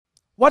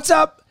What's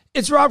up?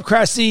 It's Rob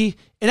Cressy,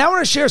 and I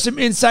want to share some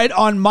insight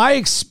on my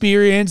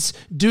experience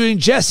doing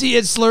Jesse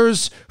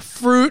Itzler's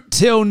Fruit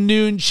Till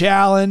Noon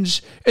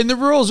Challenge. And the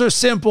rules are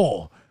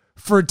simple.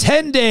 For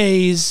 10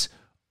 days,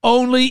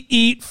 only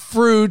eat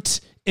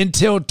fruit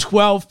until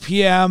 12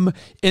 p.m.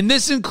 And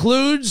this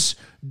includes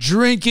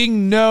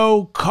drinking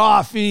no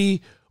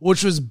coffee,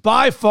 which was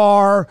by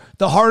far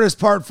the hardest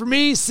part for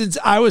me since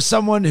I was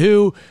someone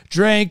who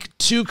drank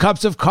 2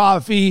 cups of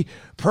coffee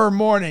per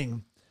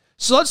morning.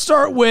 So let's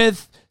start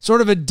with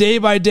sort of a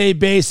day-by-day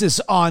basis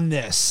on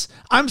this.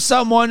 I'm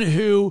someone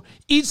who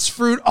eats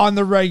fruit on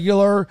the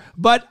regular,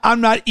 but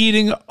I'm not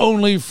eating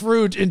only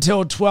fruit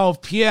until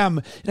 12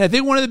 p.m. And I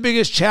think one of the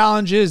biggest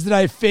challenges that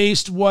I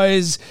faced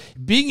was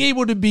being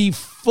able to be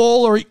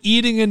full or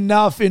eating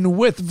enough and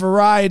with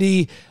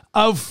variety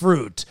of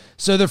fruit.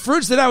 So the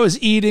fruits that I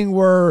was eating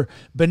were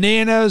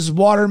bananas,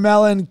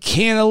 watermelon,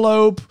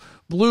 cantaloupe,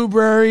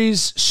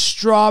 blueberries,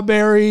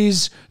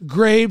 strawberries,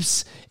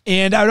 grapes,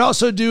 and I would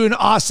also do an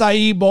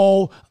acai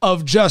bowl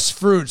of just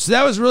fruit. So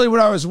that was really what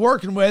I was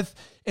working with.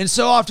 And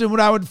so often what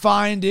I would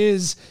find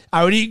is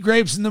I would eat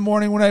grapes in the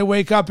morning when I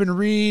wake up and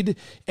read,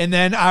 and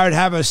then I would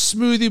have a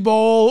smoothie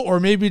bowl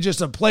or maybe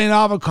just a plain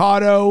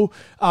avocado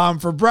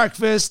for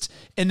breakfast.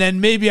 And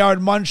then maybe I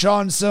would munch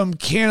on some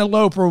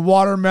cantaloupe or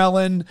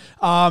watermelon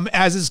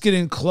as it's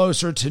getting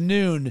closer to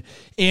noon.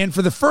 And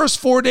for the first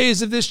 4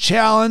 days of this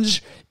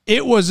challenge,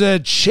 it was a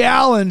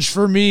challenge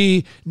for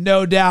me,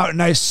 no doubt,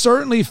 and I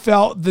certainly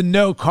felt the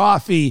no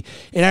coffee.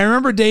 And I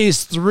remember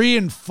days 3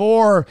 and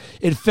 4,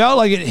 it felt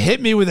like it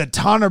hit me with a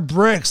ton of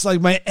bricks,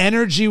 like my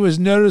energy was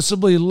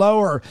noticeably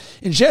lower.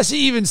 And Jesse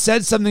even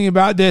said something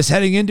about this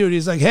heading into it.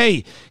 He's like,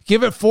 hey,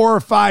 give it 4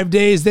 or 5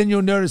 days, then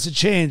you'll notice a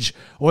change.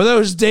 Well,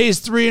 those days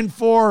 3 and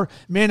 4,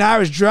 man, I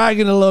was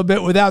dragging a little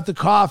bit without the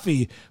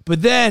coffee.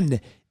 But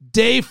then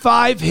day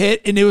 5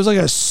 hit, and it was like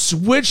a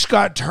switch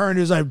got turned.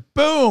 It was like,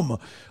 boom.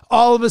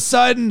 All of a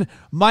sudden,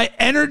 my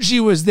energy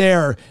was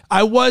there.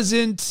 I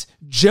wasn't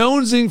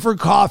jonesing for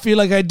coffee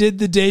like I did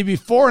the day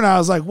before. And I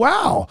was like,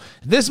 wow,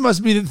 this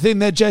must be the thing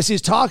that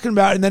Jesse's talking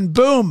about. And then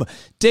boom,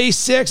 day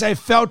 6, I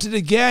felt it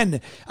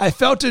again. I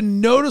felt a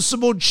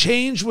noticeable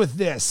change with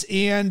this,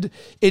 and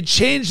it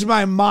changed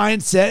my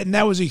mindset. And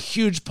that was a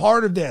huge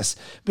part of this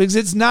because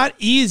it's not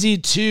easy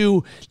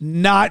to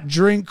not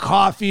drink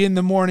coffee in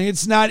the morning.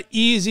 It's not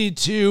easy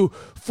to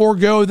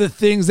forego the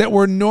things that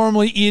we're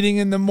normally eating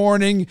in the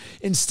morning,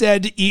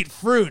 instead to eat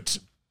fruit.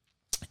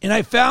 And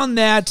I found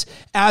that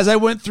as I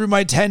went through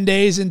my 10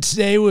 days, and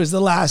today was the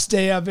last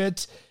day of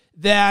it,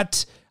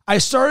 that I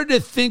started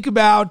to think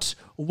about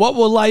what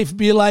will life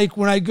be like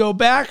when I go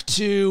back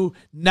to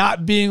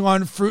not being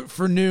on fruit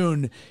for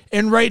noon.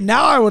 And right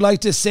now I would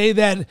like to say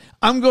that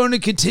I'm going to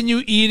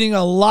continue eating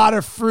a lot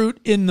of fruit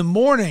in the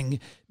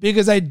morning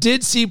because I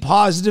did see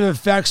positive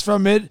effects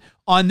from it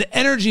on the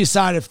energy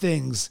side of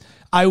things.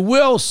 I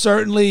will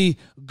certainly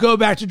go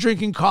back to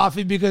drinking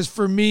coffee because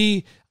for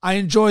me, I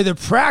enjoy the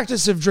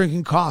practice of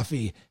drinking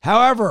coffee.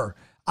 However,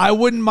 I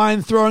wouldn't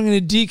mind throwing in a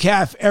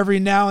decaf every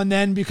now and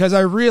then because I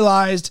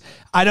realized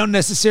I don't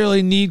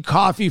necessarily need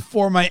coffee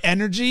for my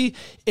energy.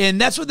 And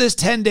that's what this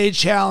 10-day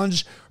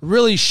challenge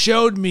really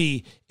showed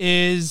me,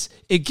 is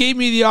it gave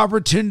me the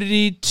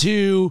opportunity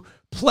to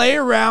play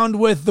around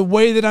with the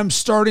way that I'm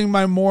starting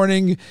my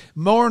morning,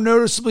 more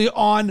noticeably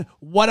on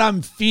what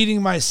I'm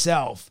feeding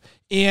myself.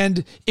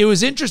 And it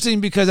was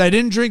interesting because I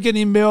didn't drink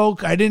any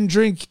milk. I didn't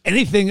drink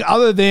anything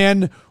other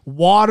than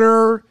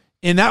water,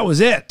 and that was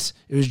it.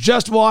 It was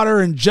just water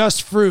and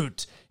just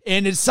fruit.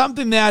 And it's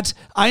something that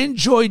I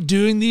enjoy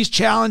doing these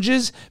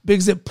challenges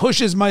because it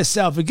pushes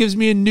myself. It gives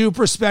me a new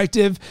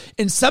perspective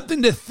and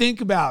something to think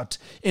about.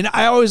 And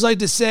I always like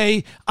to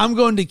say, I'm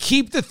going to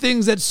keep the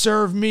things that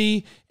serve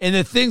me, and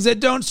the things that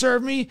don't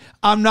serve me,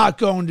 I'm not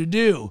going to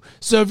do.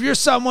 So if you're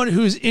someone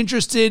who's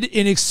interested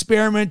in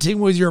experimenting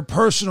with your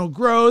personal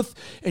growth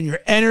and your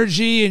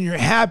energy and your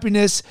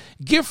happiness,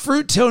 give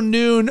Fruit Till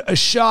Noon a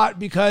shot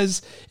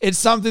because it's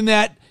something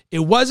that it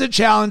was a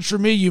challenge for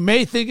me. You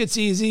may think it's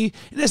easy,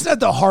 and it's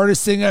not the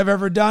hardest thing I've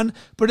ever done,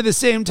 but at the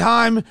same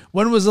time,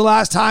 when was the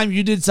last time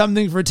you did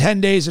something for 10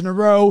 days in a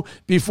row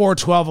before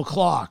 12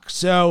 o'clock?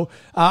 So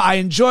I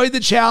enjoyed the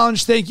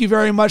challenge. Thank you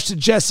very much to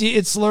Jesse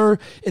Itzler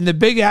in the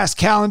Big Ass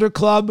Calendar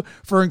Club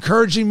for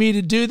encouraging me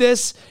to do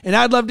this, and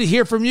I'd love to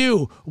hear from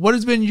you. What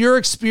has been your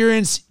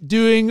experience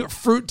doing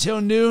Fruit Till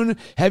Noon?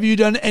 Have you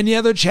done any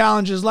other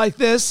challenges like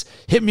this?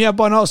 Hit me up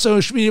on all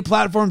social media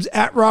platforms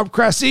at Rob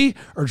Cressy,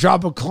 or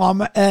drop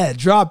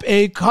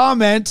a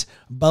comment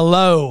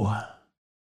below.